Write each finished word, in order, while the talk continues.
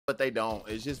but they don't.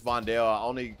 It's just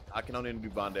Vondel. I can only do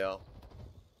Vondel.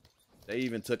 They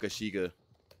even took a Sheikah.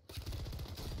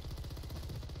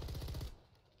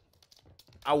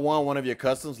 I won one of your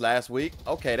customs last week.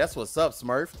 Okay, that's what's up,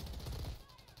 Smurf.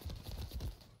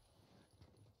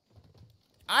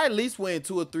 I at least win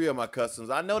 2 or 3 of my customs.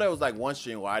 I know there was like one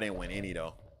stream where I didn't win any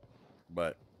though,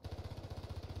 but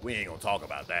we ain't gonna talk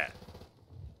about that.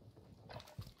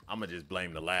 I'm gonna just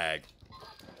blame the lag.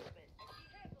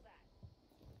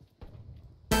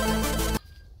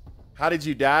 How did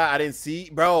you die? I didn't see,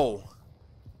 bro.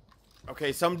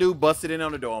 Okay, some dude busted in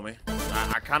on the door on me.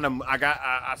 I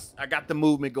got the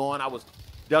movement going. I was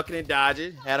ducking and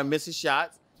dodging, had him missing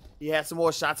shots. He had some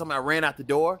more shots on me. I ran out the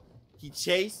door. He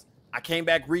chased. I came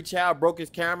back, reach out, broke his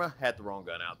camera, had the wrong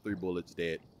gun out. 3 bullets,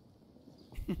 dead.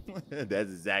 That's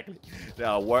exactly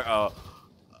a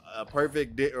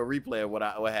perfect replay of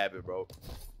what happened, bro.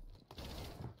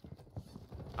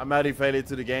 I'm already faded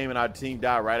to the game and our team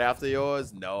died right after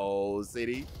yours. No,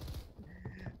 City.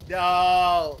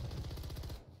 No.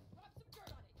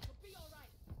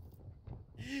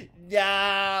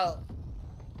 No.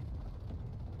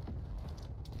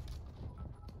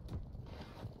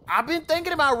 I've been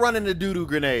thinking about running the doo-doo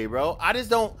grenade, bro. I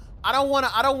don't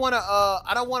want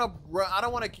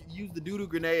to use the doo-doo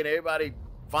grenade and everybody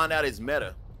find out it's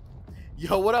meta.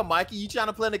 Yo, what up, Mikey? You trying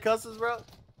to play in the customs, bro?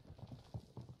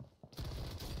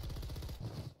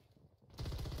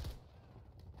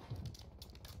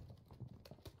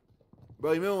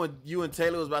 Bro, you remember when you and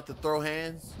Taylor was about to throw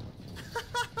hands?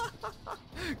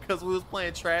 Because we was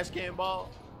playing trash can ball?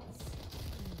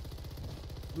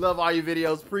 Love all your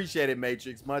videos. Appreciate it,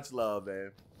 Matrix. Much love,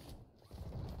 man.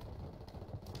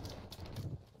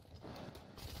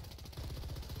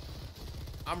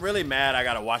 I'm really mad I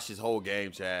gotta watch this whole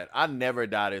game, Chad. I never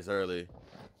die this early.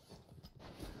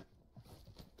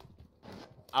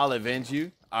 I'll avenge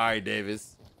you. All right,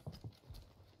 Davis.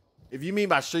 If you mean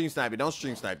by stream sniping, don't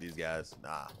stream snipe these guys.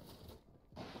 Nah.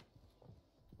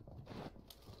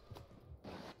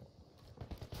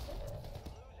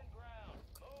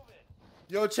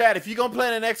 Yo, chat, if you're gonna play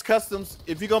in the next customs,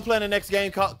 if you're gonna play in the next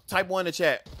game, type 1 in the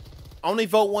chat. Only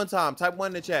vote 1 time. Type 1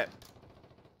 in the chat.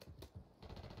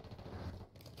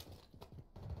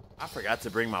 I forgot to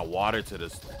bring my water to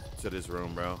this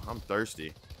room, bro. I'm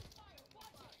thirsty.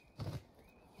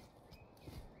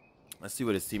 Let's see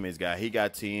what his teammates got. He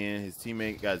got 10. His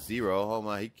teammate got 0. Hold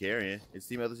on, he carrying. His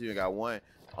teammate got 1.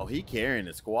 Oh, he carrying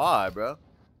the squad, bro.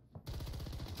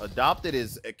 Adopted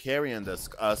is carrying the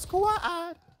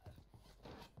squad.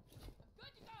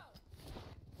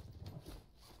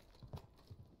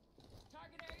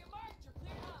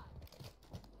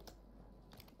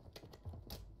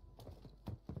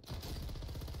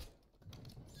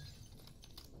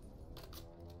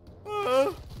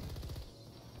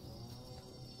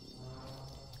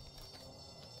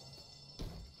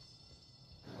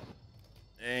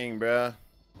 Dang, bro.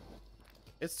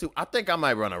 It's too. I think I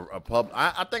might run a pub.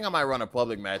 I think I might run a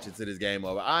public match into this game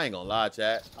over. I ain't gonna lie,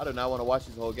 chat. I do not want to watch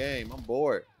this whole game. I'm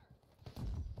bored.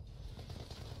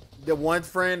 The one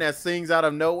friend that sings out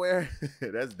of nowhere,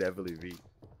 that's definitely me.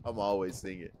 I'm always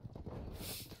singing.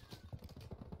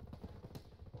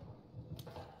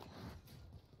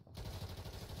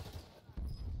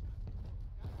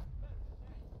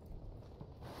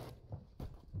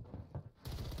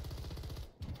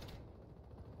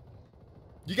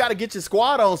 You got to get your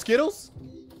squad on, Skittles.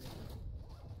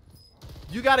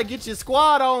 You got to get your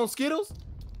squad on, Skittles.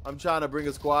 I'm trying to bring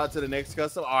a squad to the next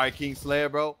custom. All right, King Slayer,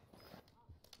 bro.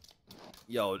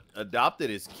 Yo, Adopted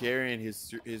is carrying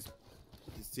his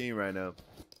team right now.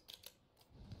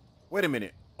 Wait a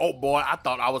minute. Oh, boy, I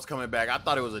thought I was coming back. I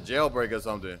thought it was a jailbreak or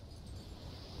something.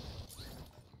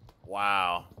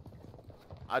 Wow.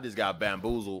 I just got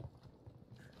bamboozled.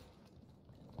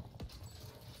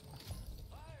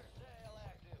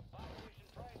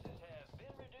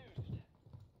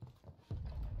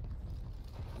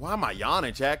 Why am I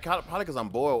yawning, Chad? Probably because I'm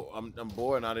bored. I'm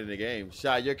bored, not in the game.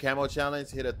 Shot, your camo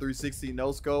challenge hit a 360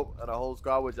 no scope and a whole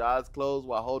squad with your eyes closed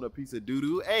while holding a piece of doo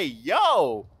doo. Hey,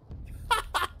 yo!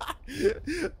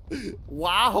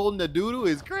 Why holding the doo doo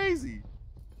is crazy.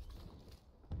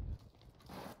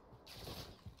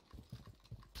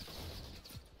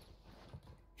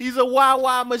 He's a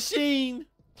YY machine.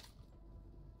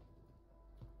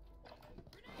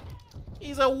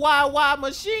 He's a YY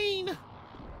machine.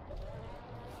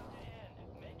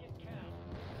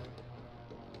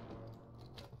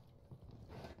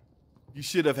 You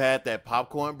should have had that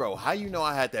popcorn, bro. How you know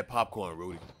I had that popcorn,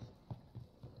 Rudy?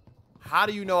 How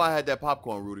do you know I had that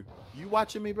popcorn, Rudy? You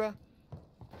watching me, bro?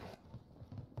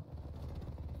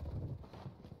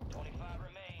 25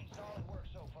 remain. Solid work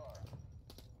so far.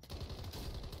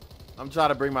 I'm trying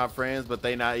to bring my friends, but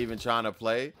they not even trying to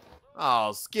play.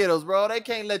 Oh, Skittles, bro. They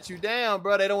can't let you down,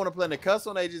 bro. They don't want to play in the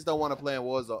custom. They just don't want to play in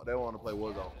Warzone. They want to play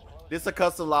Warzone. This a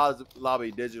custom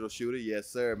lobby digital shooter. Yes,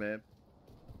 sir, man.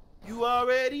 You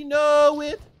already know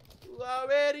it. You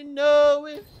already know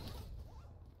it.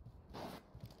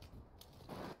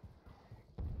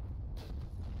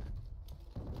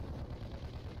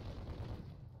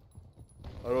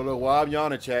 I don't know why I'm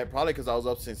yawning, chat. Probably because I was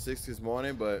up since 6 this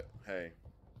morning, but hey.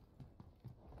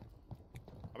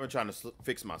 I've been trying to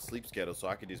fix my sleep schedule so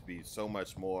I could just be so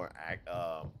much more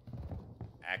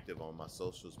active on my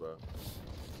socials, bro.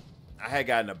 I had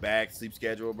gotten a bad sleep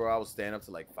schedule, bro. I was staying up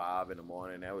to like 5 in the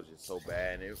morning. That was just so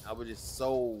bad. And I was just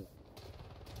so...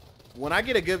 When I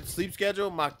get a good sleep schedule,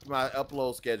 my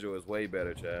upload schedule is way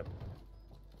better, chat.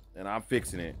 And I'm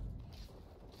fixing it.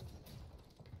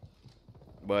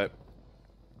 But...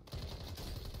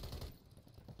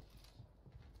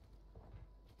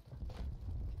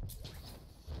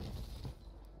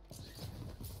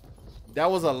 that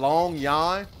was a long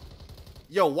yawn.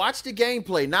 Yo, watch the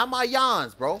gameplay, not my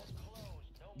yawns, bro.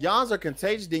 Yawns are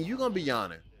contagious, then you gonna be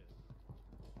yawning.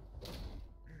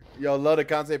 Yo, love the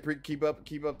content. Keep up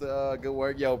the good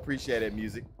work. Yo, appreciate it,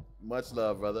 music. Much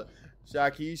love, brother.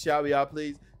 Shaki, shout me out,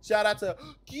 please. Shout out to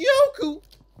Kyoku.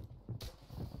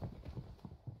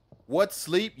 What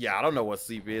sleep? Yeah, I don't know what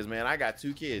sleep is, man. I got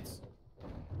 2 kids.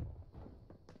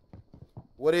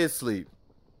 What is sleep?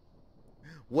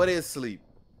 What is sleep?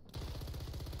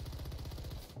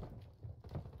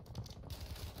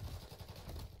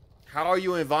 How are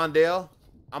you in Vondale?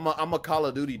 I'm a Call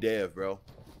of Duty dev, bro.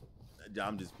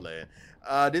 I'm just playing.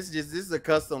 This is a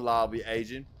custom lobby,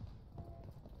 agent.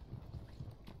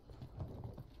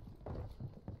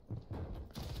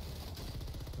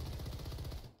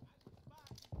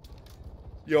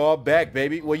 Yo, I'm back,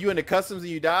 baby. Were you in the customs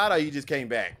and you died, or you just came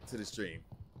back to the stream?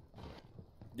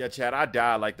 Yeah, Chad, I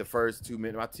died like the first 2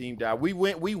 minutes. My team died. We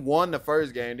won the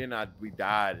first game, then we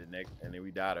died the next, and then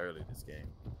we died early this game.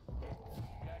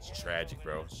 It's tragic,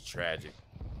 bro. It's tragic.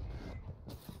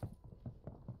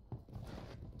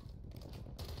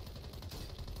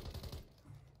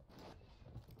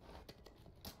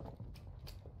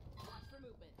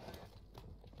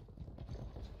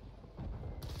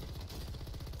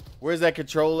 Where's that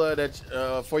controller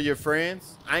that for your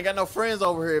friends? I ain't got no friends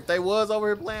over here. If they was over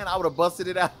here playing, I would have busted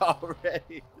it out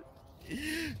already.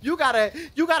 You got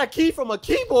a key from a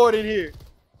keyboard in here.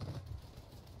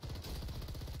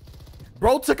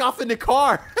 Bro took off in the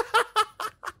car.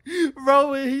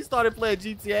 Bro, he started playing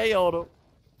GTA on him.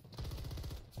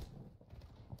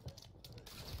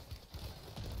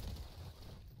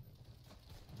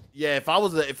 Yeah, if I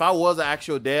was an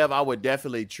actual dev, I would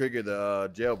definitely trigger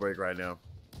the jailbreak right now,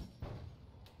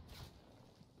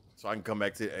 so I can come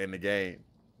back to in the game.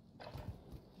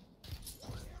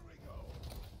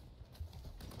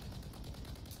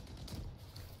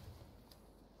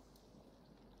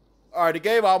 All right, the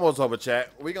game almost over,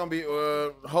 chat. We're gonna be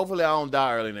hopefully I don't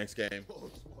die early next game.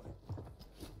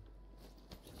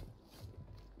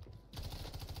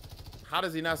 How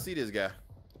does he not see this guy?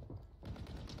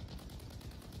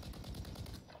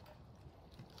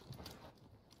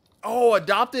 Oh,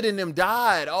 adopted and them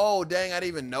died. Oh, dang, I didn't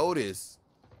even notice.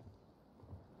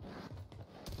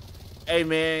 Hey,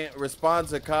 man, respond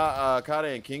to Kata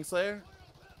and Kingslayer.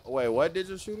 Oh, wait, what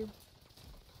digital shooter?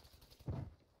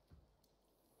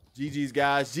 GG's,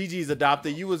 guys. GG's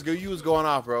adopted. You was going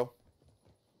off, bro.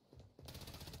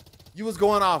 You was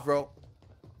going off, bro.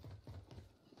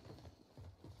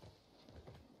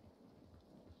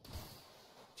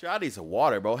 I need some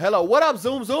water, bro. Hello, what up,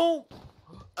 Zoom Zoom?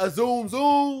 A Zoom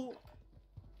Zoom.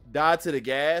 Died to the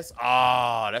gas.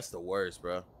 Ah, oh, that's the worst,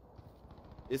 bro.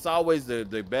 It's always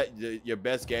your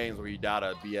best games where you die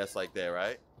to BS like that,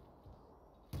 right?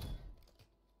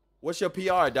 What's your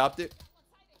PR, adopted?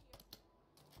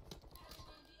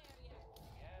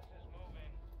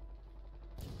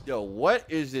 Yo, what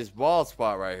is this bald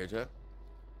spot right here, Jeff?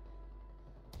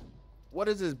 What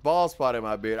is this bald spot in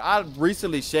my beard? I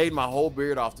recently shaved my whole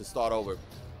beard off to start over.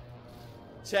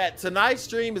 Chat, tonight's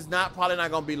stream is probably not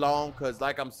going to be long because,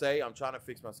 like I'm saying, I'm trying to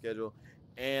fix my schedule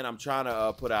and I'm trying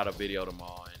to put out a video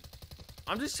tomorrow. And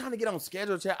I'm just trying to get on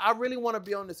schedule, chat. I really want to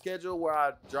be on the schedule where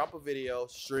I drop a video,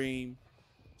 stream,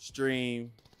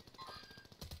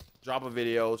 drop a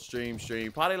video, stream.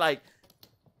 Probably like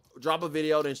drop a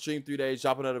video, then stream 3 days,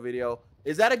 drop another video.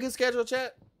 Is that a good schedule,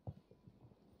 chat?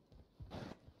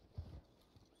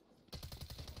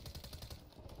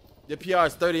 The PR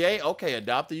is 38. Okay,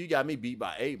 adopter, you got me beat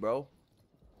by 8, bro.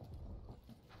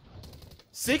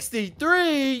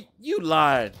 63? You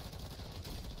lied.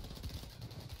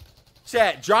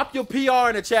 Chat, drop your PR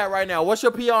in the chat right now. What's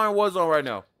your PR in Warzone right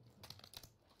now?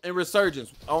 In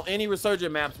Resurgence, on any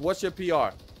Resurgent maps, what's your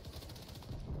PR?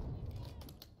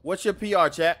 What's your PR,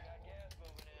 chat?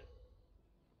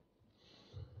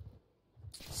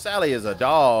 Sally is a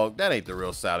dog. That ain't the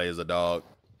real Sally is a dog.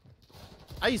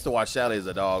 I used to watch Sally is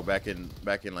a dog back in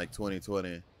like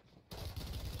 2020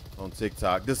 on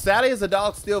TikTok. Does Sally is a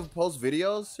dog still post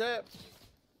videos, chat?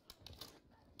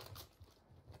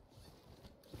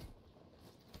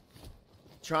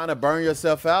 Trying to burn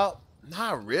yourself out?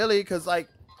 Not really, because like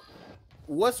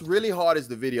what's really hard is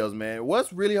the videos, man.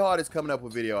 What's really hard is coming up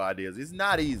with video ideas. It's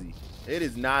not easy. It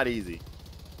is not easy.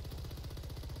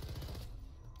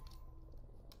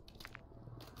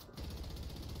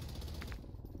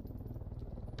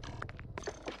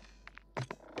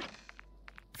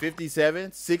 $57,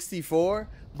 $64.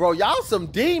 Bro, y'all some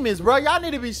demons, bro. Y'all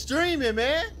need to be streaming,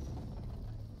 man.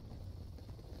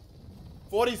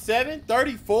 47,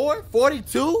 34,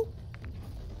 42.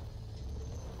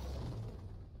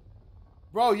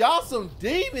 Bro, y'all some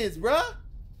demons, bro.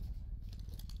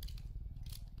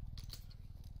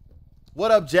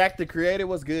 What up, Jack the Creator?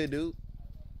 What's good, dude?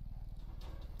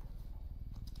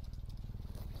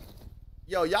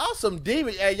 Yo, y'all some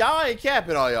demons. Hey, y'all ain't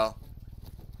capping on y'all.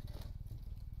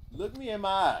 Look me in my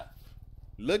eye.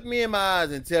 Look me in my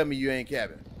eyes and tell me you ain't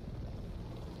capping.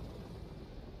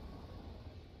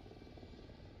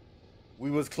 We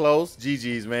was close.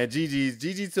 GG's, man. GG's.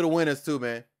 GG's to the winners, too,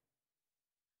 man.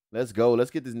 Let's go.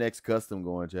 Let's get this next custom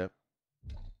going, chat.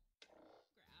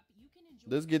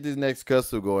 Let's get this next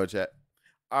custom going, chat.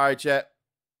 All right, chat.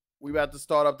 We about to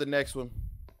start up the next one.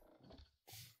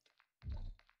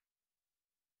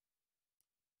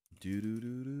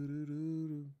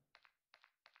 Do-do-do-do-do-do.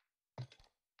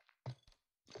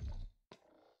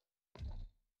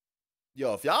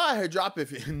 Yo, if y'all out here dropping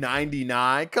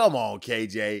 99, come on,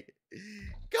 KJ.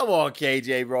 Come on,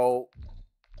 KJ, bro.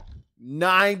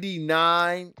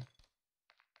 99.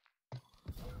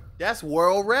 That's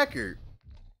world record.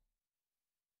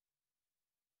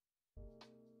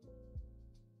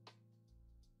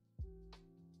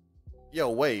 Yo,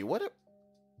 wait, what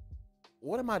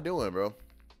am I doing, bro?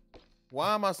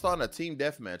 Why am I starting a team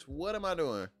deathmatch? What am I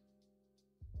doing?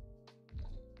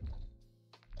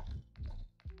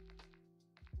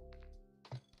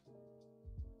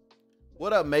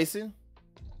 What up, Mason?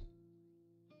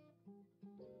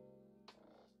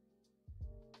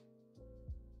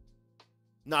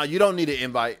 Nah, you don't need an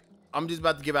invite. I'm just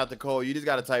about to give out the code. You just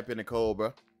got to type in the code,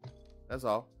 bro. That's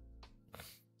all.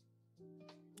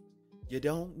 You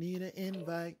don't need an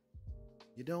invite.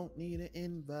 You don't need an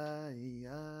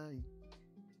invite.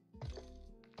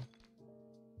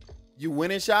 You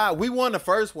winning shot? We won the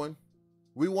first one.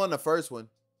 We won the first one.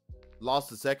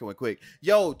 Lost the second one quick.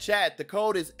 Yo, chat, the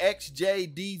code is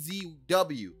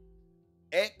XJDZW.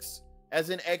 X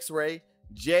as in X-ray.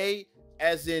 J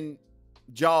as in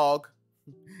jog.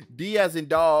 D as in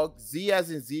dog. Z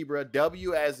as in zebra.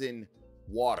 W as in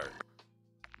water.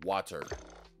 Water.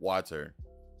 Water.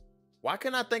 Why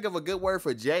can't I think of a good word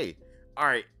for J? All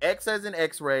right. X as in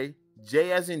X-ray.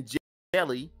 J as in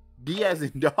jelly. D as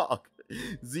in dog.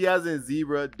 Z as in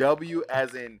zebra. W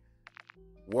as in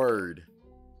word.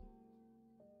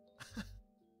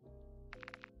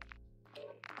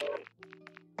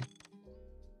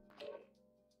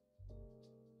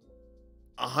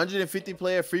 $150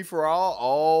 player free for all.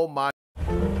 Oh my.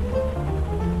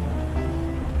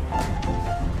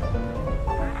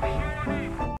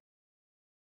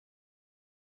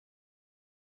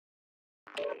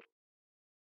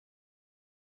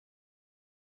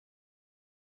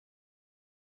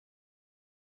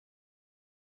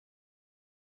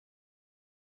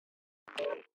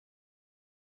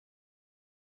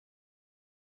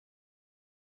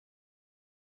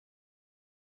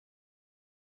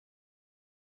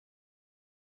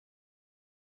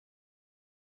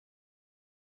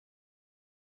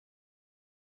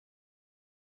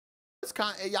 It's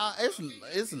kind of, y'all, it's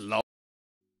low.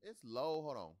 It's low.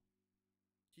 Hold on.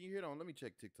 Can you hear it on? Let me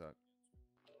check TikTok.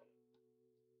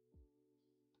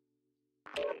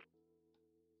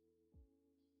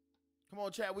 Come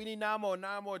on, chat. We need 9 more.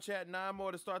 9 more, chat. 9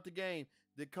 more to start the game.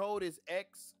 The code is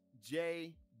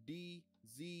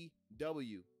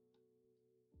XJDZW.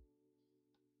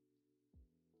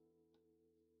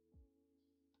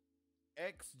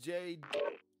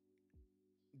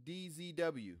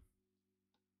 XJDZW.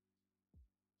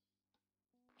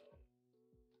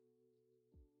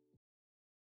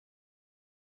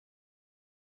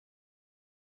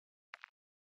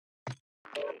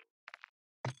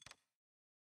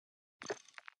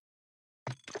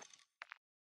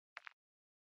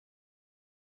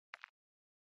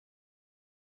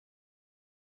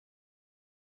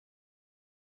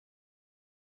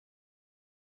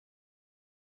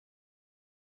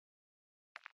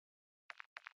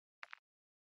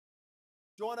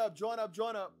 Join up, join up,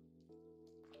 join up.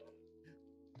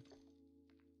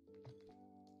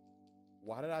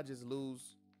 Why did I just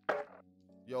lose?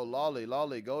 Yo, Lolly,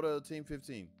 go to team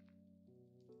 15.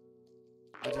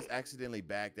 I just accidentally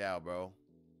backed out, bro.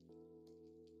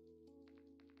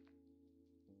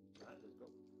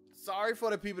 Sorry for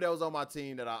the people that was on my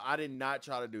team that I did not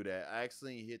try to do that. I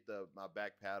actually hit my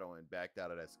back paddle and backed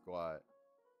out of that squad.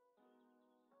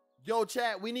 Yo,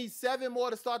 chat, we need 7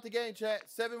 more to start the game, chat.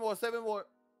 7 more, 7 more.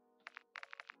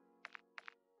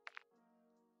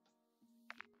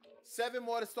 7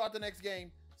 more to start the next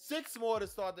game. 6 more to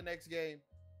start the next game.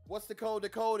 What's the code? The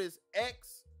code is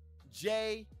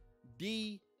XJDZW.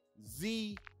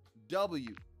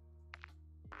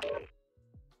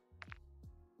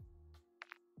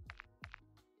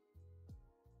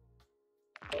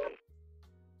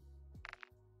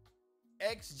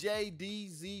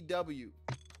 XJDZW.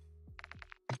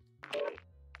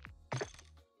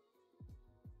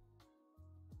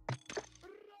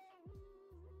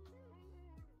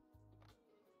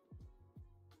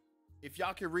 If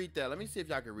y'all can read that, let me see if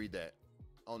y'all can read that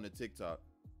on the TikTok.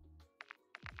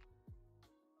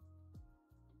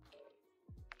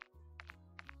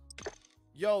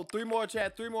 Yo, 3 more,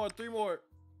 chat. 3 more, 3 more.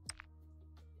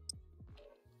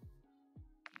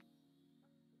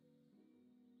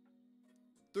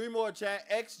 Three more, chat.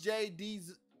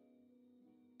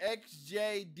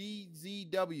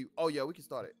 XJDZW. Oh, yeah, we can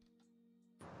start it.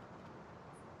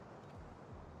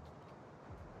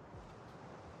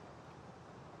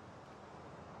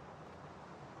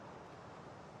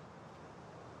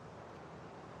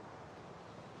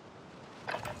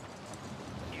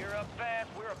 You're up fast.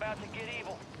 We're about to get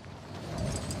evil.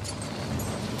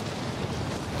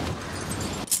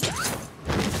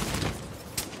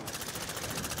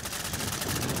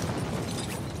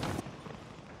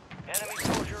 Enemy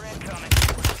soldier incoming.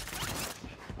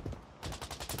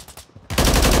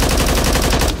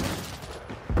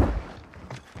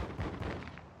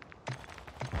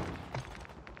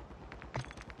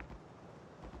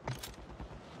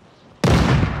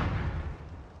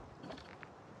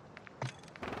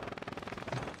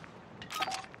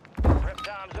 Prep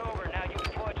time's over. Now you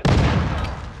deploy to the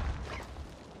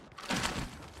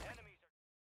enemies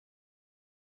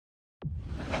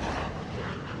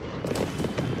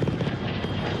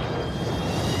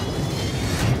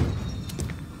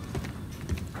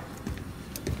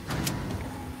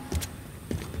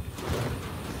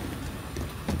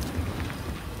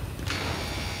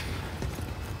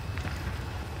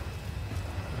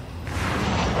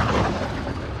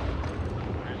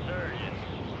Resurgence.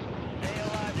 Stay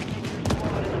alive to keep your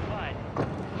squad in the fight.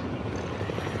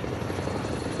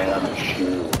 And I'm a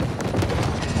shoe.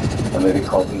 Or maybe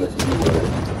call him a D-word.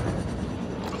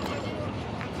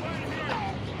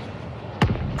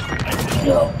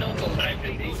 No.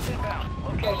 Inbound.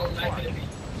 Location marked.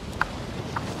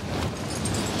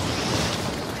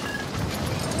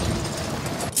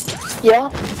 Yeah.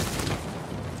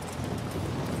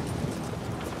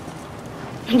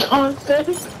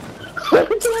 Nonsense. What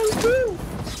did I do?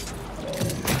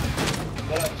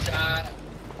 What up, Chad?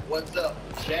 What's up,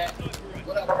 chat?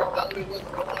 What up, brother? What's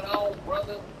going on,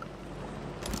 brother?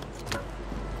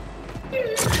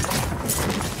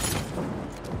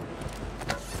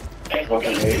 Hey,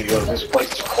 fucking idiot. This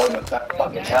place is crawling with that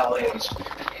fucking Italians.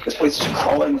 This place is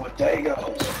crawling with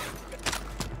Dagos.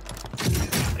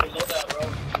 Hey, look that, bro.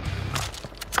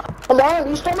 Come on,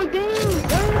 you stole my game.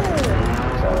 Go.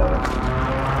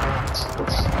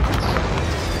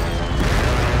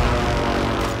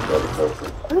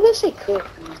 Why did I say cook?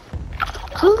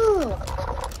 Cook.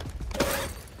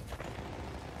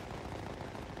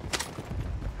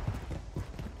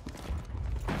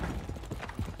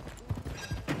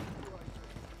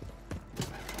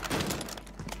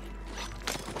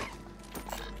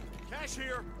 Cash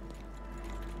here.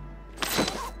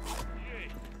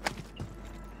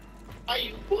 Are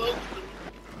you booked?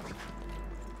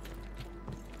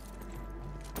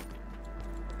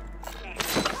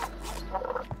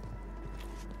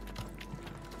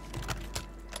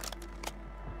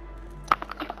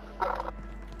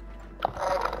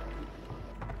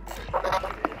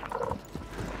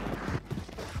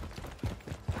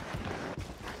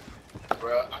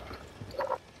 Bro,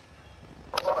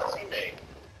 what's my teammate?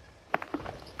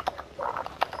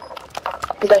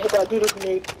 He got hit by a dude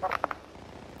grenade.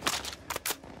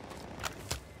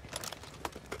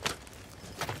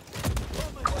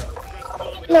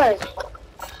 Nice.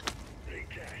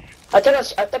 I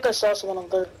think I saw someone on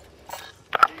there.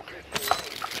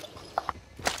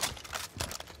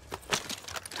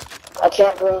 I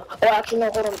can't, bro. Oh, actually,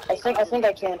 no. Hold on. I think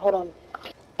I can. Hold on.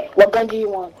 What gun do you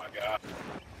want? Oh my god.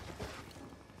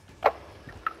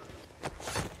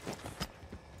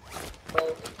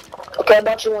 Okay, I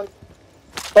bought you one.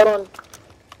 Hold on.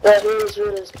 Yeah, here it is, here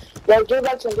it is. Yeah, give it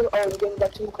back to him. Oh, you're giving it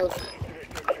back to him, code.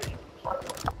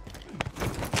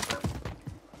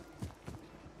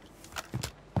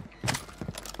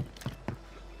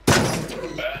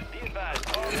 Be advised,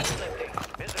 all is lifting.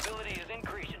 Visibility is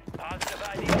increasing. Positive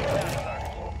ID on targets.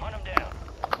 Hunt them down.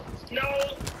 No!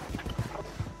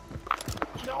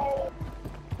 No!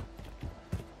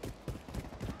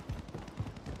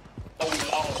 Oh,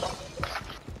 no.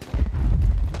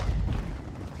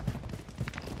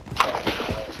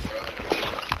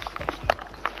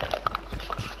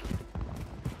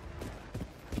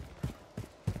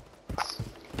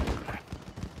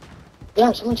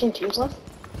 Yeah, someone changed teams left?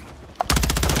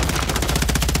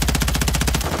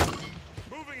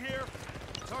 Moving here.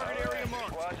 Target area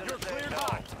marked. You're cleared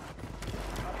hot.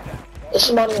 This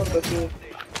is model 114.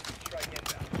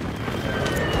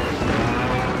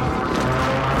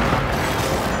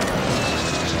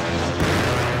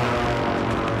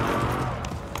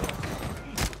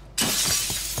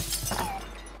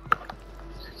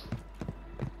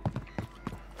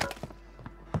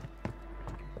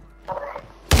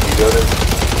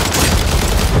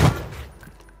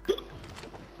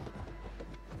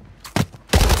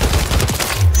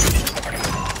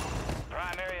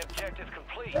 Primary objective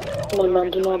complete. Come on, man,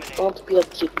 do not want to be a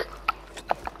dick.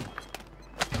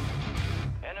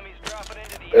 Enemies dropping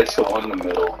into the It's the one in the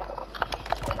middle.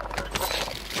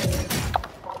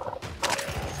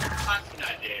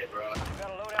 Got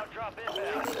a loadout drop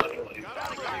inbound.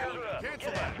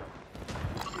 Get after 'em.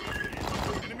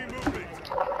 Enemy movement.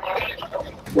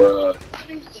 Bruh.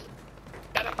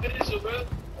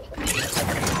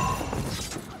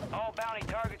 All bounty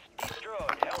targets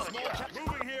destroyed. Hell of a job.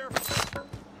 Moving here.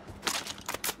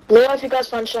 Let me know if you guys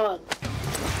find Sean.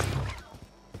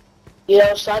 You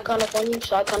know, Shot kinda funny,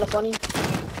 Shot kinda funny. You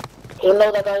don't know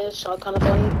who that guy is, Shot kinda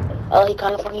funny. He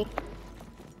kinda funny.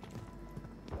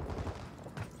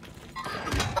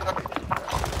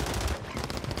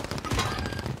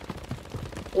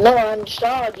 No, I'm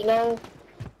Shad, you know.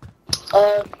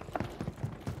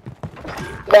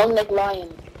 Long Neck Lion.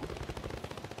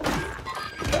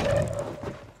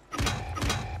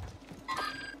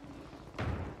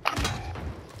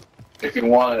 If you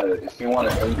wanna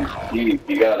earn your keep,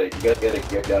 you gotta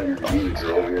get down your knees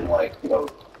over here and like, you know,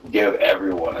 give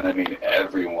everyone, and I mean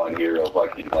everyone here a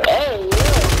fucking like. Hey,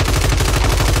 yeah.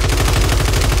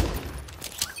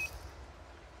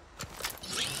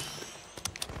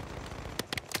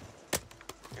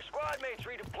 Your squad mates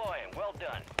redeploying. Well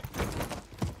done.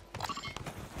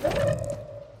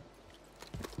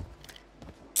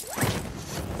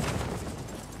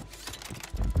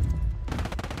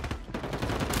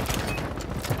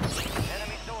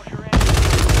 Enemy soldier in.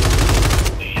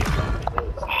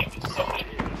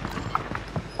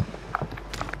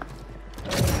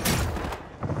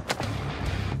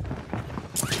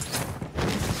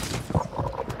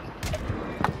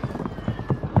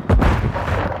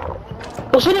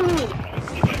 Oh, shooting me!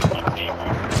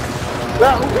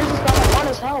 Bro, who is this guy on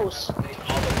his house?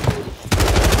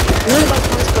 Really like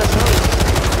this guy's house.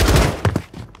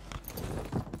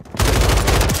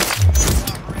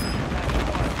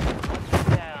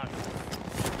 Down.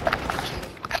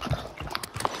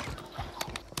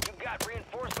 You got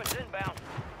reinforcements inbound.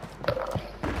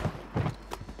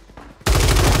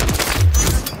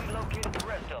 We located the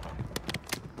rest of them.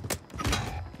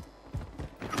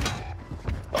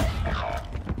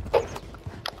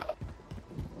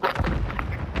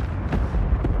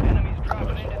 Enemies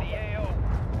dropping into the AO.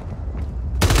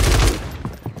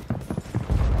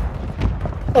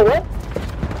 Hey, what?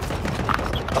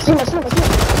 I see him.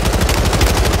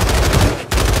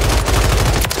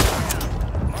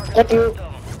 Thank you.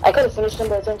 I could have finished him,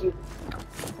 but thank you.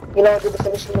 You know, I did the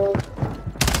finishing move.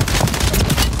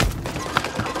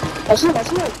 I see him.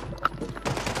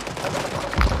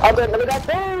 Oh, good. Let me got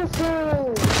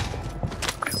dancing.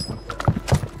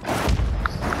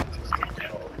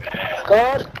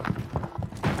 God.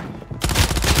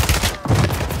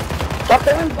 Stop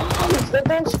throwing bombs. They're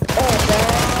bench. Oh, God.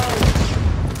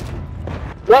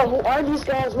 Bro, who are these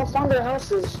guys? What's on their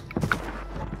houses?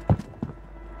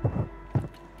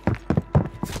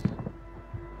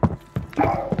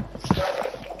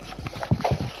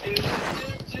 You're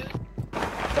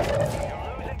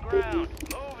losing ground.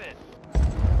 Move it.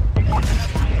 Get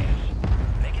another chance.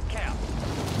 Make it count.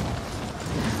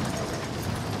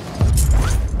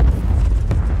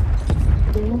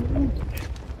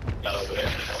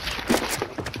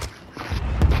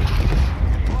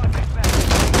 Squad mates back.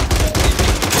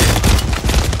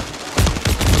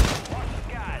 Watch the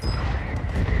skies.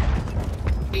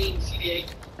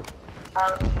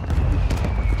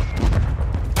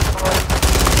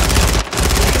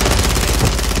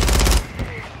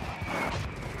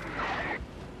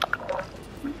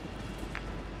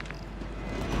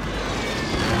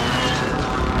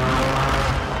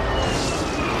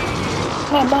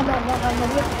 Go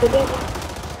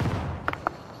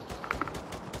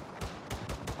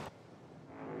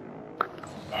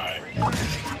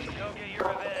get your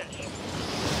revenge.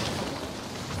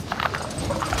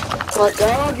 My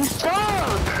God, you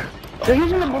suck! You're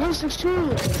using the ballistics too.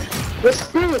 With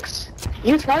 6.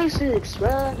 You try 6,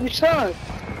 bruh. You suck.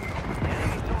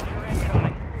 Enemy soldier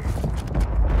incoming.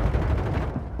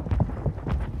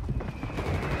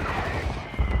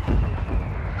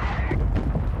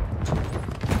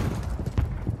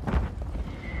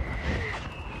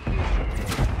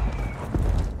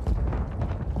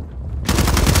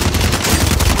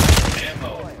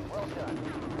 Well done.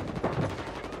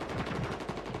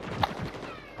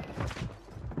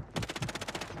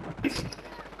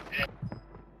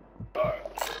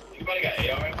 Anybody got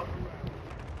AR ammo?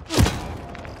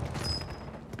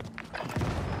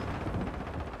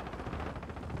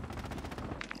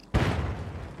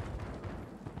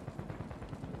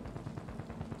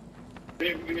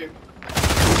 Come here.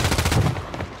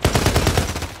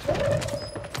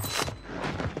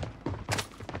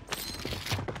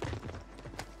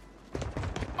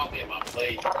 I'll get my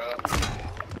plate, bro.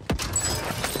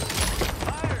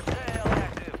 Fire sale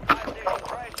active. Buy station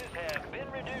prices have been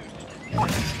reduced.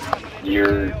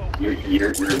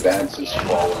 Your advance is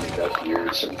falling up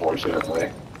years,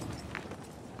 unfortunately.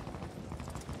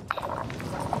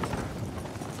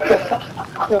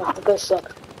 No, you guys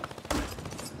suck.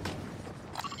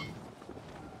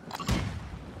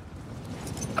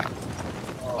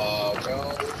 Oh, bro.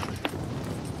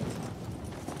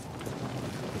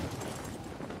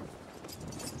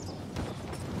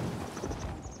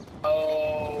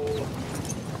 Oh.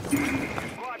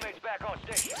 Squad mates back on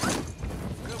station.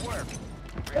 Good work.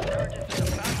 Resurgence is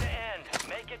about to end.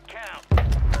 Make it count.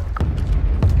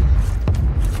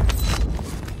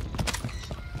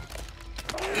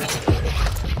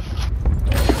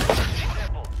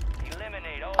 Simple.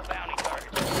 Eliminate all bounty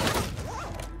targets.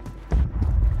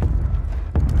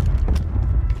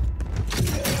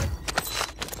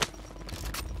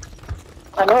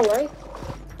 I know, right?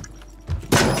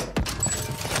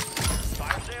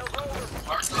 Fire sale's over.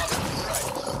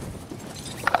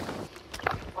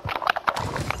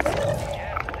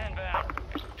 Gas is inbound.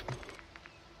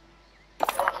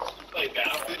 Play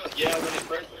Battlefield? Yeah, when it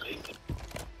first released it.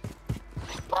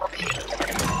 All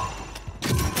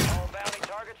bounty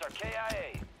targets are KIA.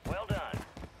 Well done.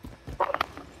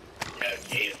 Yeah,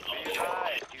 game. Be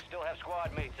advised, you still have squad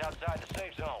mates outside the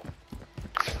safe zone.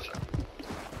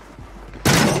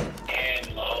 And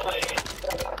lonely.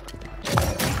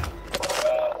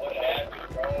 What happened,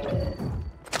 bro?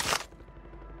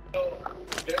 So,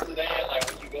 there's an ad, like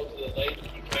when you go to the lake,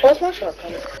 you can't. Where's my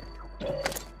shotgun?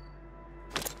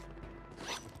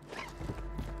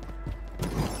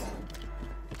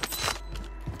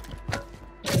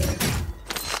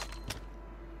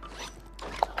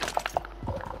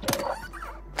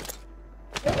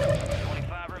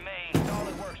 Remain.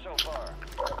 Solid work so far.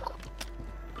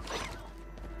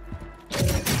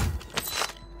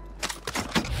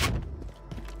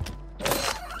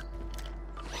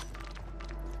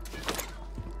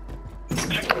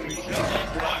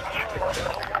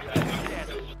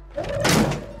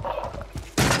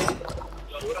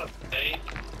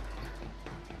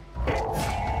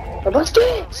 What about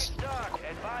sticks? Stock.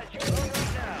 Advise you load up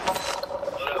now.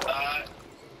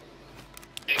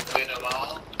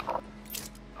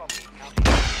 Copy.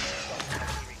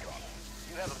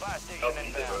 You have a buy station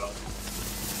inbound.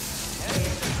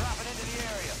 Enemies are dropping into the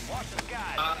area. Watch the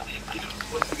skies.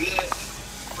 What's good?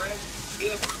 Fred?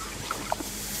 Good.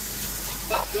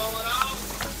 What's going on?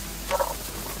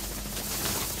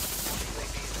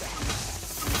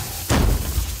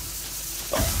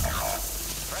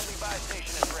 Friendly buy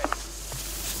station is ready.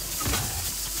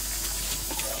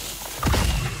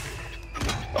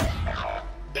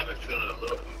 Never feeling a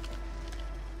little.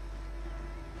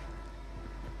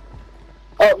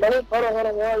 Oh, money? Hold on,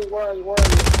 where are you?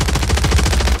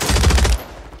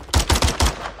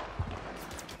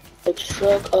 The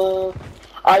truck,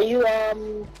 are you,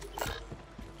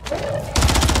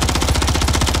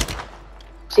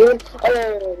 Steven? Oh,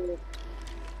 no.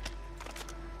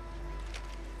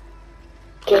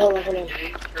 Okay, hold on.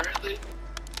 Currently?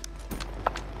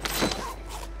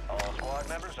 All squad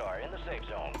members are in the safe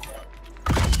zone.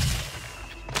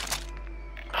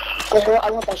 Okay,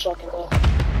 I want that shotgun, though.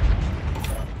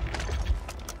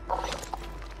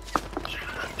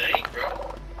 Dang, bro.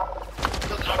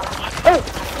 Oh!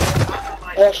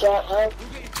 Airshot, huh?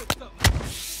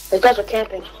 These guys are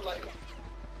camping.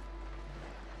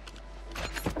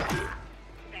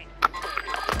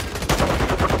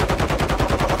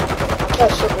 Oh,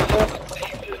 shit, right here.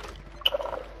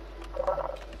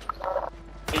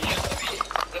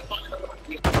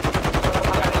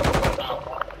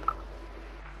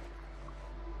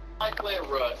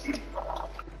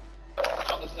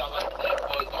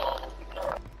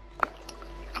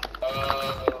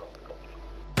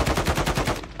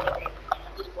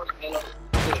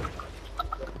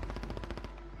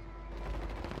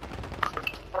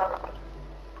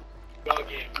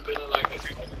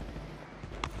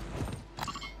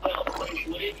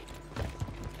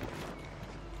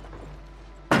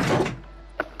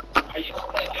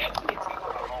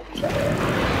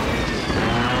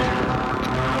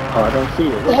 Oh, I don't see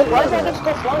it. Why does that just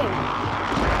go flying?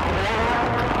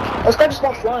 This guy just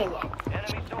go flying.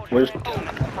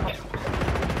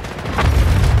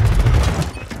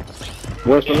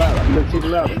 Where's the ladder? Let's see the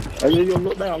ladder. Oh, yeah,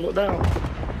 look down, look down.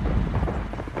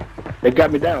 They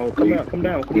got me down. Come down, come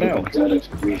down, come down.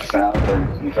 We found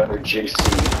our JC.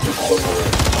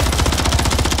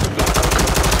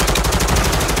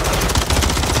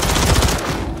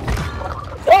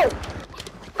 Oh!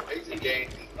 Amazing game.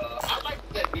 I like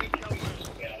that we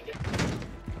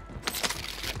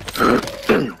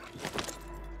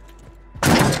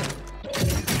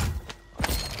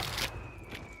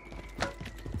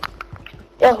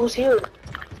Yeah, who's here?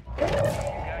 Got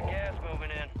gas moving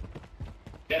in.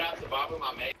 Get out the bottom of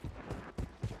my mate.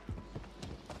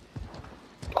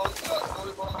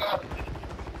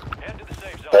 Head to the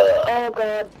safe zone. Oh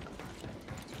god.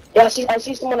 Yeah, I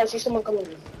see someone coming.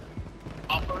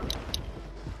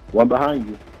 One behind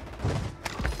you.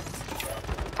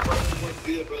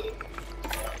 Good, brother.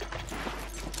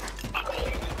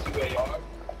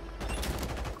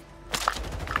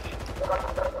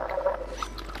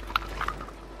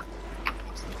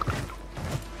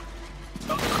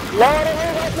 No, I don't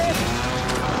know about this.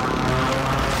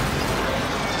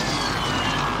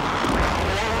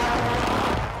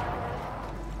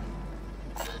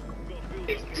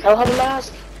 I don't have a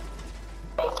mask.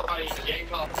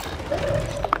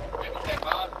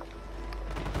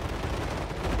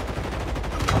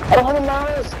 I don't have a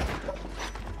mask.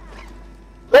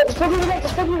 Wait, there's 4 people left.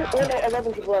 There's 4 people. Oh, no,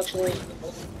 11 people actually.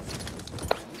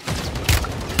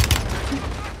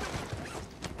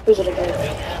 Who's it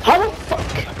again? How the fuck?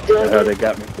 How they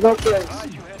got me. No kills.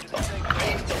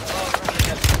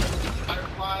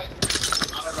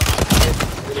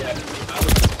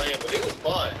 But it was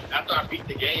fun. After I beat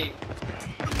the game,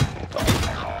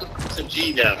 some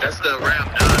G now. That's the RAM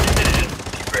 9 and then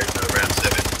version of the RAM 7.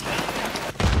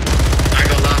 I ain't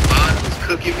gonna lie, mine was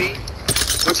cooking me.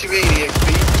 What you mean, EXP?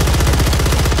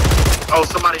 Oh,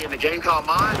 somebody in the game called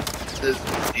mine? This is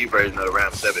the D version of the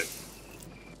RAM 7.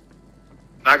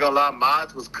 Not gonna lie,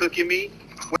 mods was cooking me.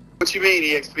 What you mean,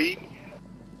 EXP?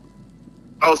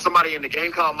 Oh, somebody in the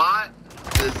game called mod?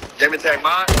 This Demon Tag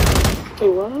mod? Wait,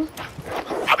 what?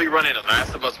 I be running the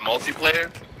Last of Us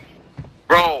multiplayer.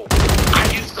 Bro,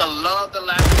 I used to love the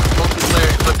Last of Us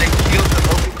multiplayer, but they killed the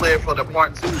multiplayer for the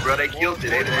part 2, bro. They killed it.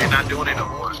 They're not doing it no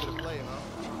more.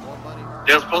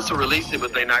 They were supposed to release it,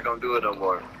 but they're not gonna do it no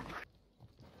more.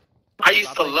 I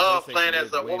used to love playing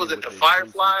as a, what was it, the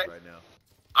Firefly?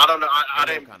 I don't know. I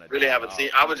didn't really have a team.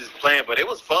 I was just playing, but it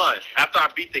was fun. After I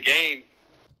beat the game,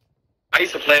 I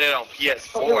used to play that on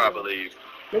PS4, I believe.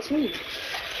 That's me.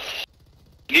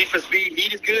 Need for Speed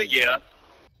Heat is good, yeah.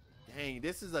 Dang,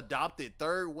 this is adopted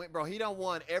third win, bro. He done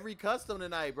won every custom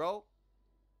tonight, bro.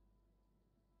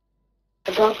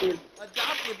 Adopted.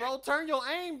 Adopted, bro. Turn your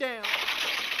aim down.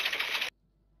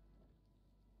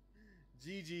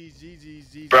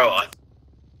 GG's. Bro,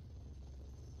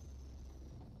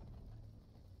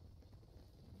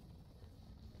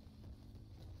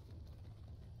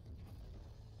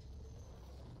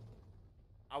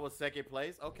 I was second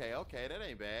place. Okay, that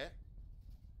ain't bad.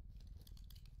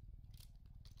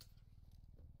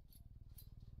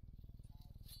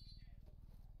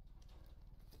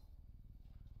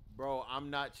 Bro, I'm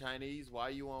not Chinese. Why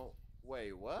you won't?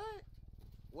 Wait, what?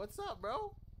 What's up,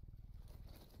 bro?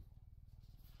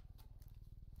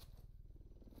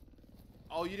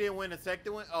 Oh, you didn't win the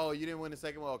second one? Oh, you didn't win the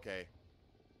second one? Okay.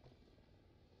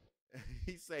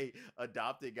 He say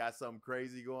adopted got something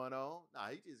crazy going on. Nah,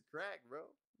 he just cracked, bro.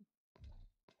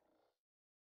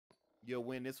 You'll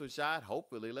win this one shot?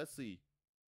 Hopefully. Let's see.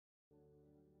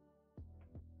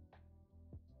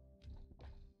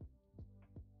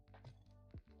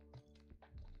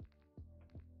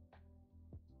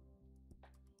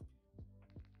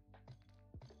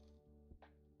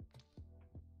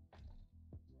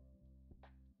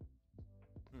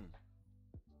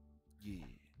 Yeah.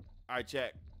 All right,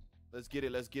 check. Let's get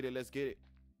it.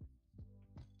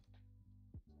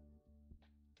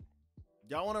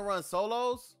 Y'all want to run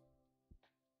solos?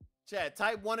 Chat,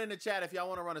 type 1 in the chat if y'all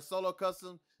want to run a solo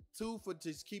custom. 2 for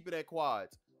just keep it at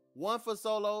quads. 1 for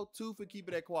solo, 2 for keep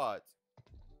it at quads.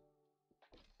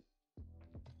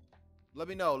 Let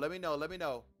me know.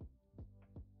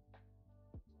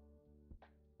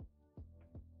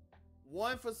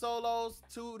 1 for solos,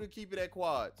 2 to keep it at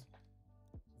quads.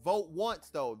 Vote once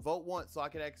though. Vote once so I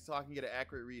can get an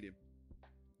accurate reading.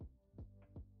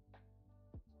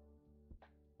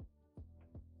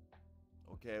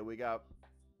 Okay, we got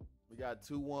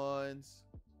 2 ones.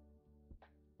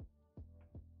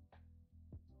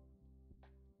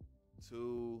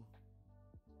 2.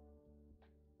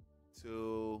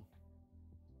 2,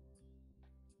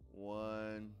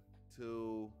 1,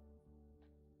 2.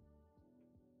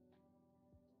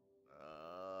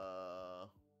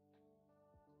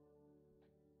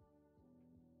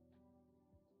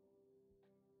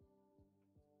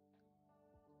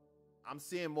 I'm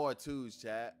seeing more 2s,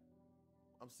 chat.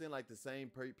 I'm seeing like the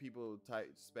same people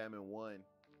type spamming 1.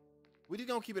 We just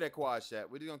gonna keep it at quads,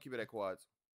 chat. We just gonna keep it at quads.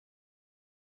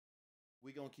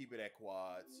 We gonna keep it at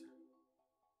quads.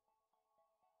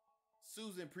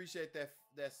 Susan, appreciate that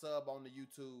sub on the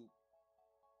YouTube.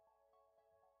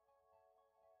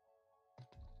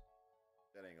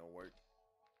 That ain't gonna work.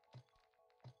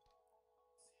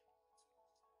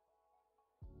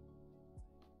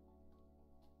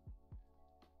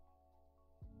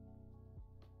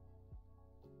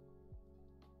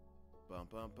 Bum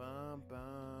bum bum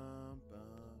bum bum.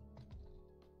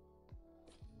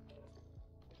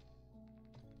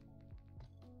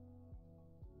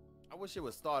 I wish it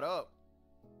would start up.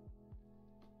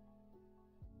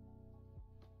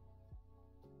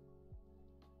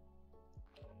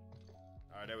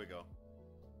 All right, there we go. All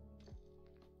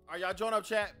right, y'all join up,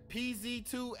 chat.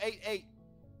 PZ288.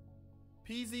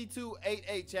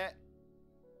 PZ288, chat.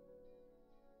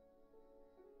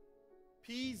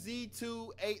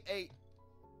 PZ288.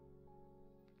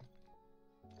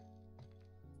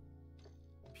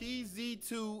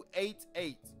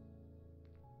 PZ288.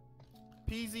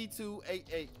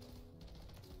 PZ288.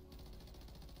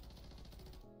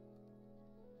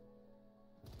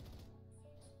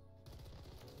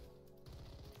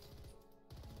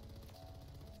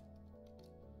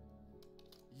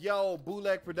 Yo,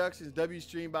 Bootleg Productions, W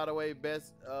Stream, by the way,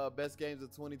 best games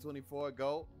of 2024.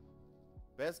 Go.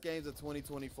 Best games of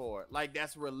 2024. Like,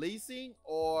 that's releasing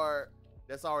or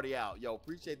that's already out. Yo,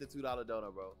 appreciate the $2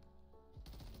 donor, bro.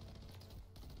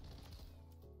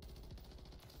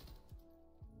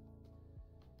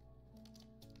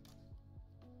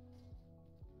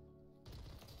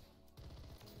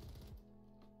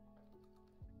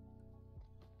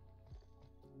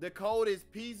 The code is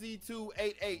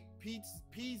PZ288.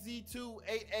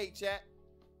 PZ288, chat.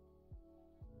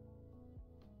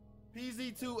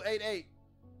 PZ288.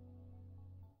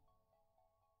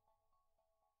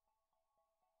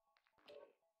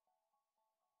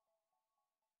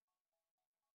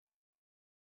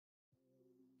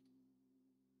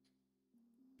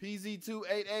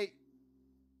 PZ288.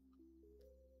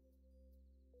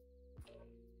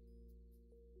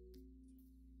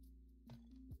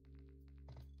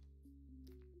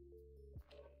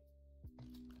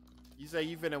 You say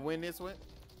you finna win this one?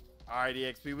 All right,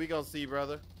 EXP, we gonna see,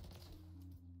 brother.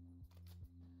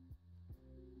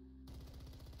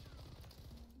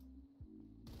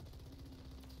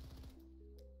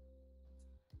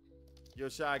 Yo,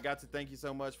 Shy, I got to thank you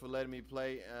so much for letting me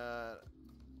play.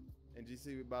 And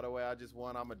GC, by the way, I just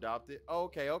won. I'm adopted. Oh,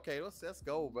 okay. Let's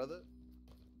go, brother.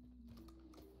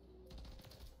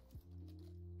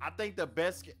 I think the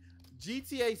best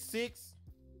GTA 6.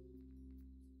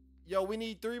 Yo, we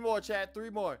need 3 more, chat.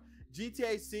 3 more.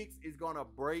 GTA 6 is gonna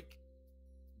break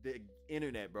the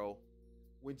internet, bro.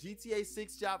 When GTA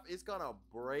 6 drop, it's gonna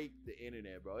break the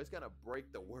internet, bro. It's gonna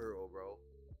break the world, bro.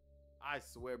 I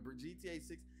swear, bro. GTA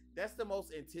 6, that's the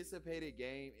most anticipated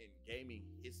game in gaming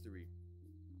history.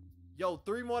 Yo,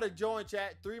 3 more to join,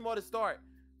 chat. 3 more to start.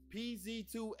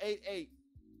 PZ288.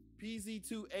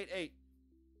 PZ288.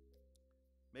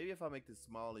 Maybe if I make this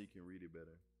smaller, you can read it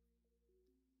better.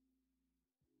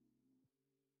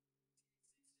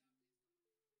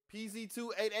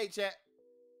 PZ288, chat.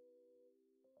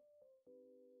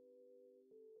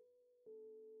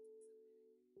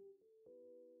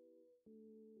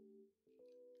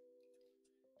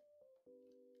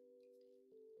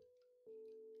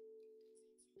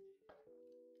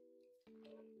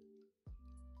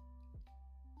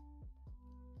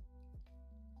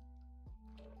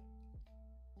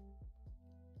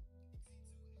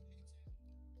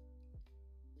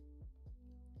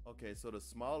 Okay, so the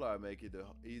smaller I make it, the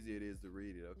easier it is to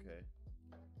read it. Okay.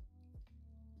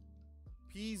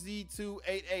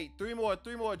 PZ288. 3 more.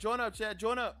 Join up, chat.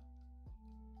 Join up.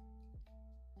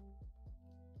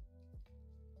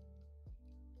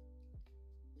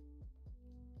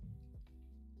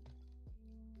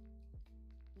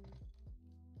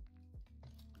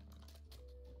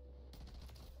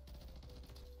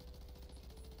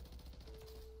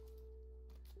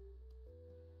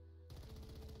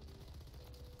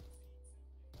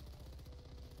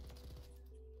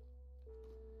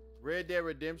 Red Dead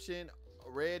Redemption,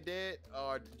 Red Dead,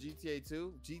 or GTA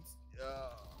 2?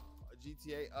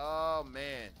 GTA, oh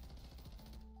man.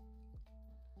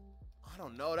 I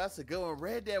don't know, that's a good one.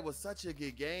 Red Dead was such a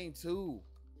good game too.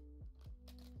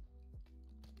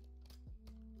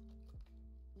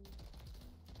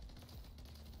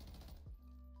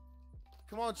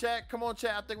 Come on, chat. Come on,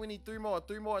 chat. I think we need 3 more.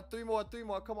 3 more. 3 more. 3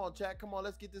 more. Come on, chat. Come on.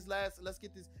 Let's get this last. Let's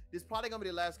get this. This probably gonna be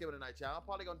the last game of the night, chat. I'm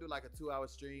probably gonna do like a 2-hour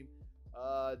stream,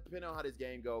 depending on how this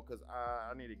game go, cause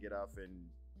I need to get off and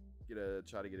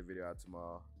try to get a video out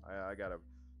tomorrow.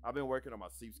 I've been working on my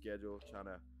sleep schedule, trying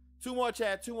to. 2 more,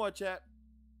 chat. 2 more, chat.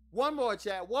 1 more,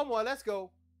 chat. 1 more. Let's go.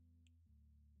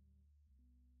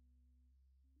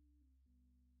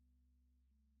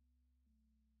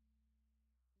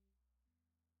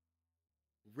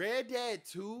 Red Dead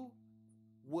 2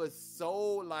 was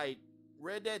so like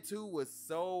Red Dead 2 was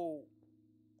so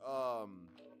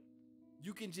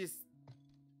you can just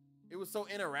it was so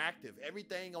interactive.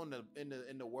 Everything on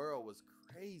in the world was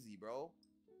crazy, bro.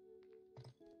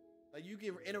 Like you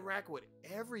can interact with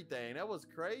everything. That was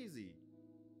crazy.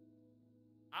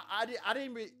 I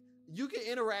didn't you can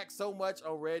interact so much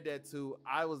on Red Dead 2.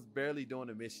 I was barely doing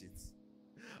the missions.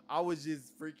 I was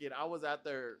just freaking I was out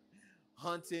there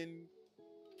hunting,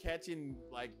 catching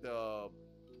like the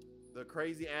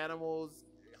crazy animals,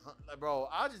 bro.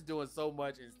 I was just doing so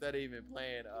much instead of even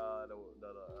playing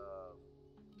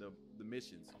the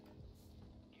missions.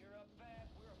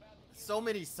 So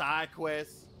many side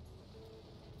quests.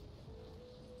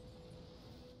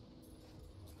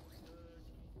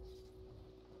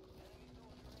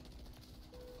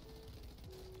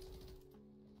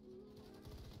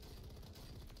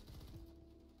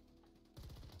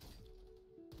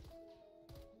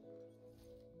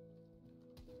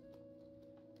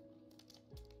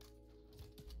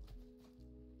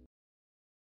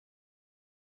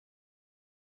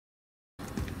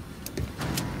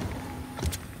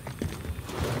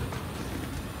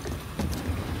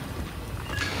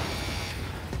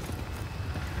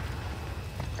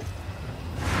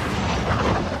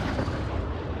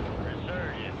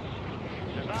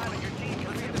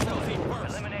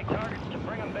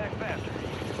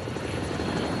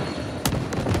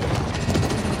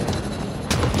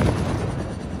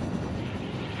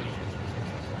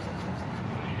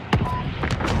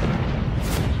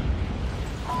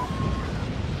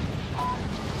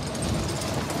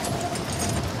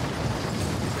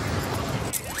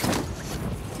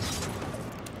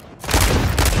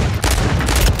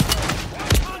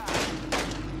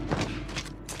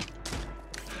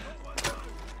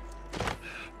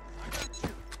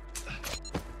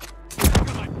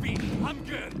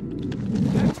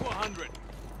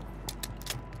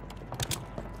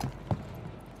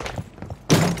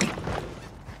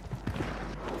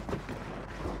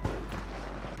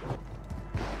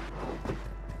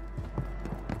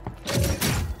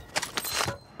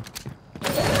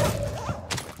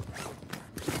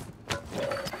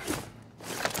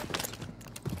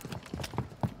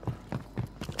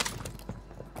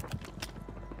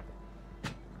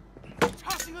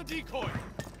 Decoy.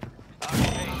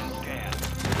 Occupation scan.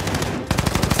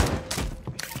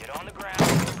 Get on the ground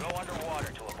and go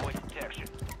underwater to avoid detection.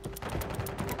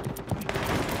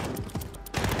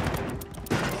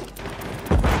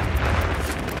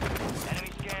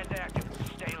 Enemy scans active.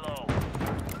 Stay low.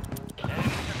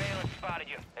 Enemy surveillance spotted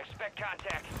you. Expect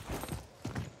contact.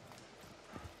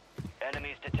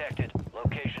 Enemies detected.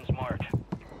 Locations marked.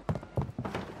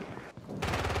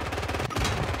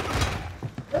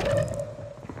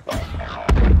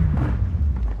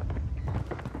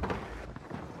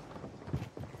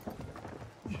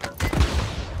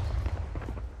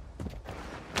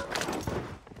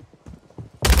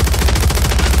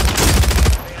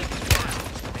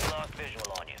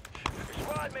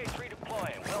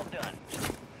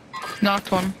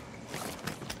 Knocked one.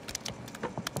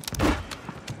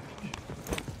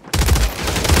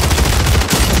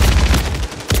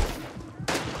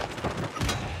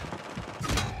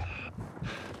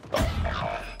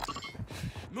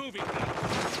 Moving.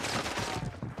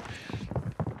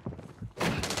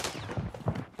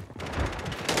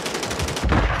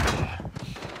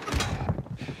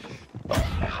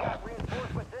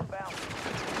 Reinforcements inbound.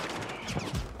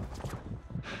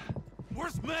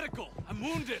 Where's medical? I'm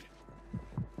wounded.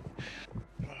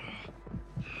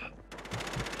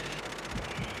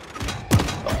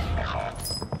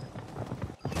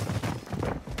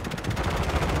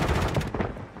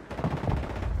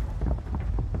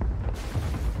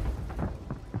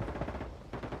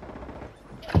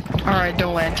 Alright,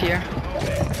 don't land here.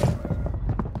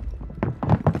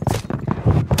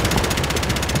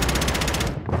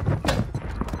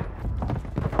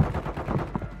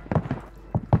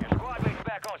 Your squad mate's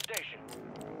back on station.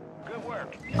 Good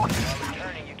work. I'm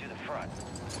returning you to the front.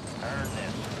 Earn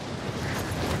this.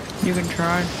 You can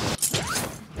try.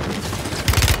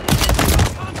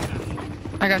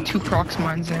 I got 2 prox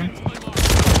mines there.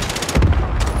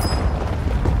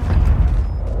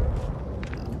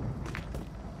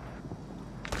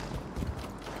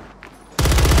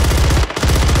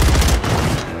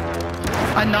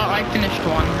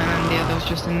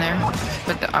 there,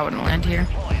 but I wouldn't land here.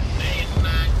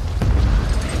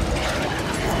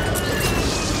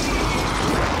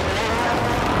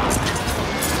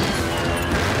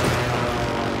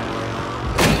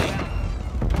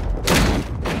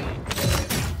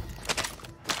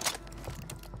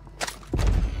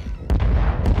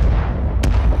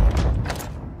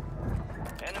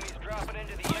 Enemies dropping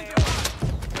into the AO.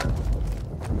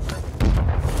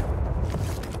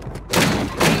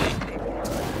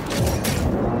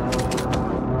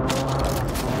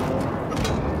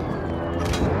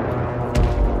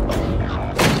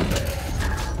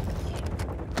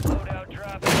 Loadout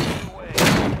dropping your way.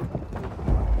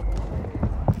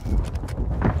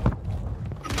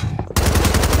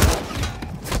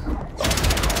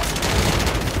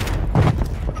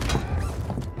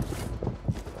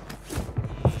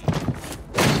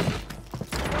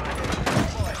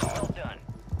 Well done.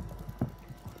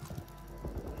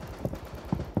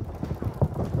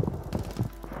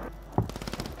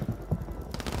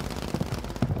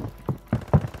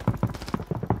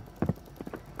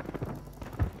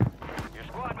 Your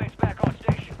squad mate's back on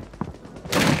station.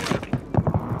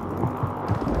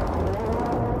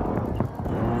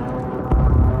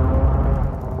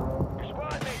 Your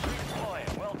squad mate's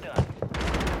redeploying. Well done.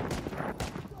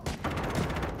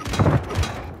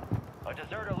 A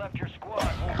deserter left your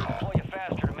squad. We'll deploy you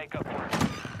faster to make up for it.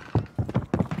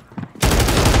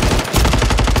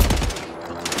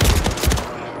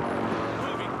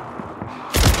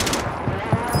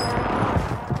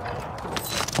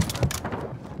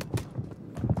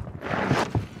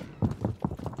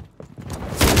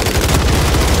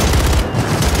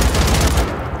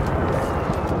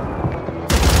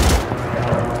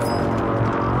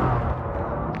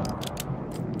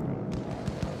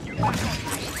 You're back on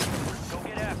station. Go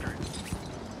get after it.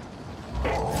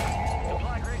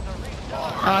 Supply crates are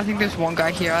restocked. I think there's one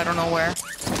guy here. I don't know where.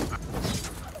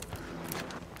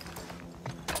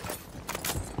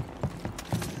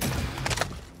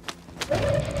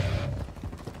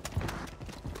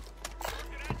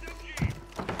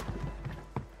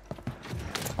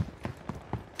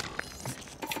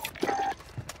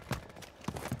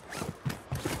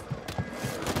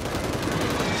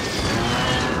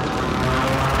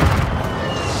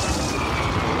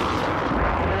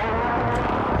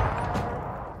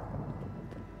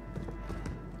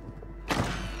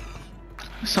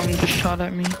 Someone just shot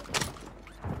at me.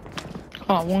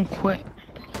 Oh, one quit.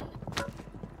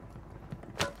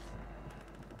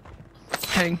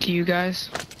 Heading to you guys.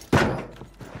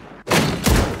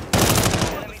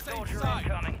 Enemy soldier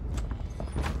incoming.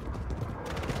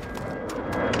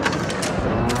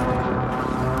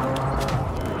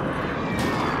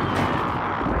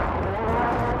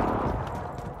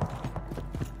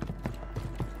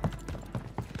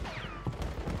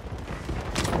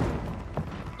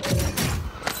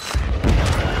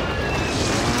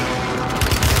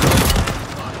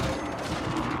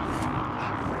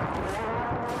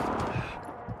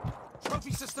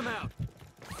 Trophy system out.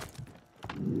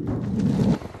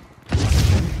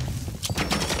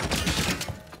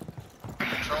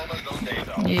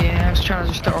 Yeah, I was trying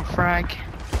to just throw a frag.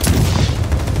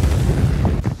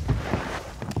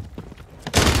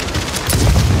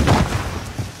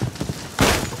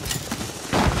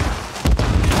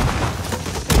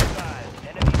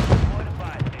 Enemy deployed a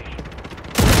buy station.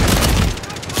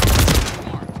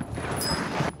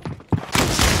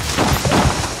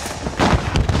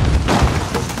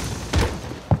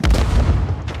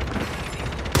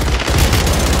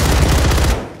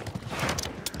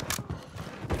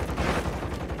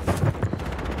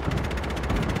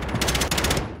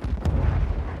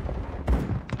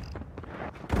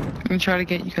 I'm gonna try to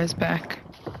get you guys back.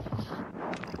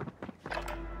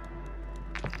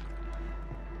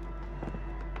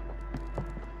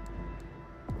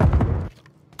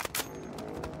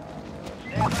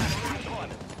 Stand by for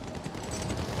redeployment.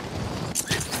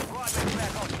 Squad mate's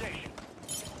back on station.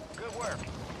 Good work.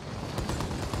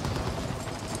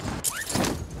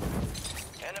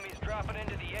 Enemies dropping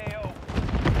into the AO.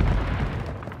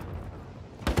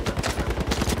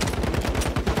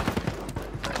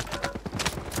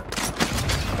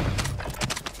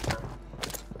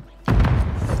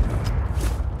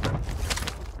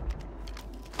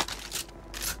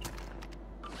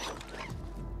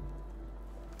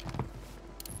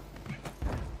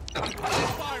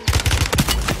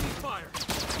 Fire.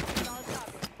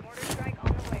 Mortar strike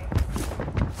on the way.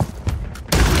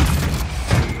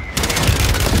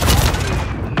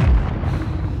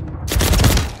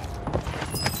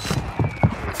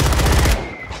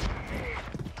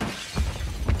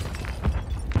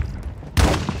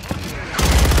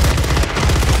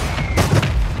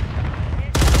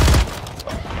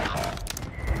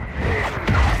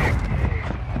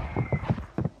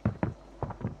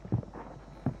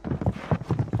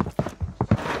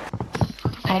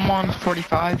 I'm on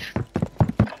 45. Go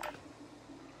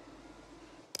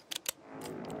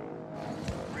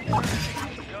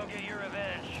get your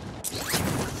revenge.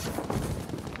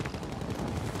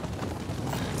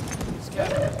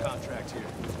 Scavenger contract here.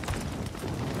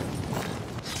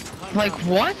 Like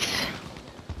what?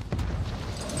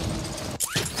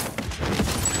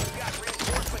 Got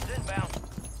reinforcements inbound.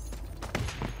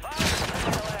 Fire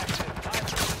still active. High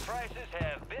prices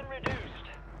have been reduced.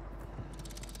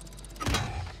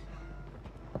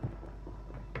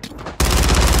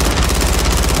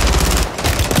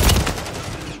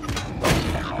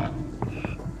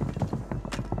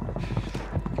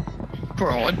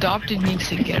 Bro, Adopted needs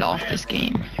to get off this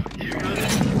game.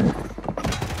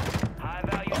 High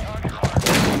value target marked.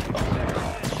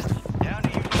 Down to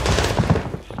you.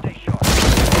 Stay sharp.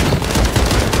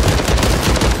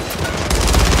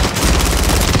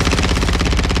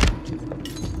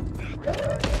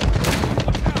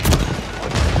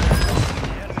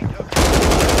 Enemy took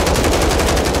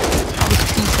I was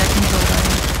 2 seconds away.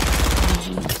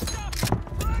 GG.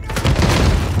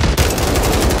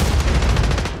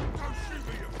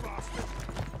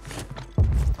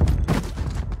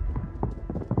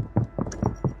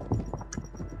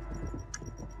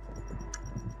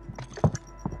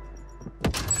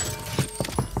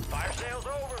 fire sales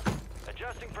over.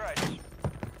 Adjusting prices.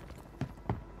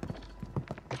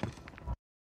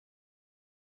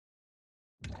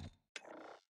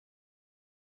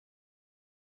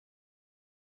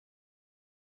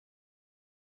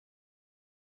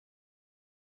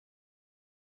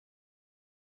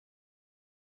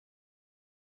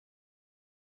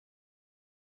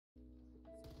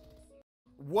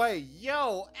 Wait,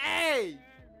 yo, hey!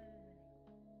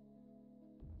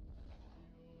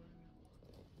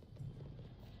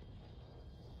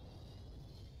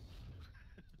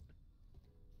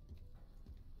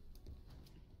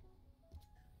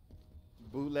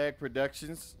 Bootleg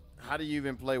Productions. How do you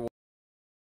even play?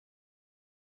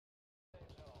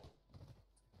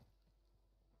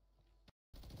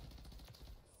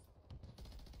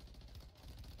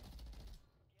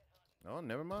 Oh,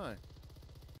 never mind.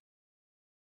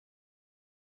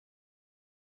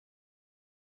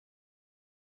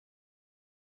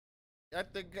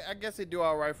 I guess it do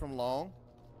all right from long.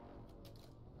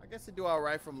 I guess it do all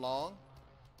right from long.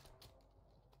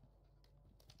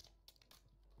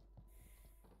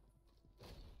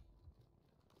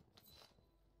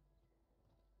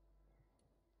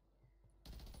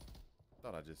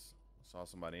 Thought I just saw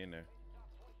somebody in there.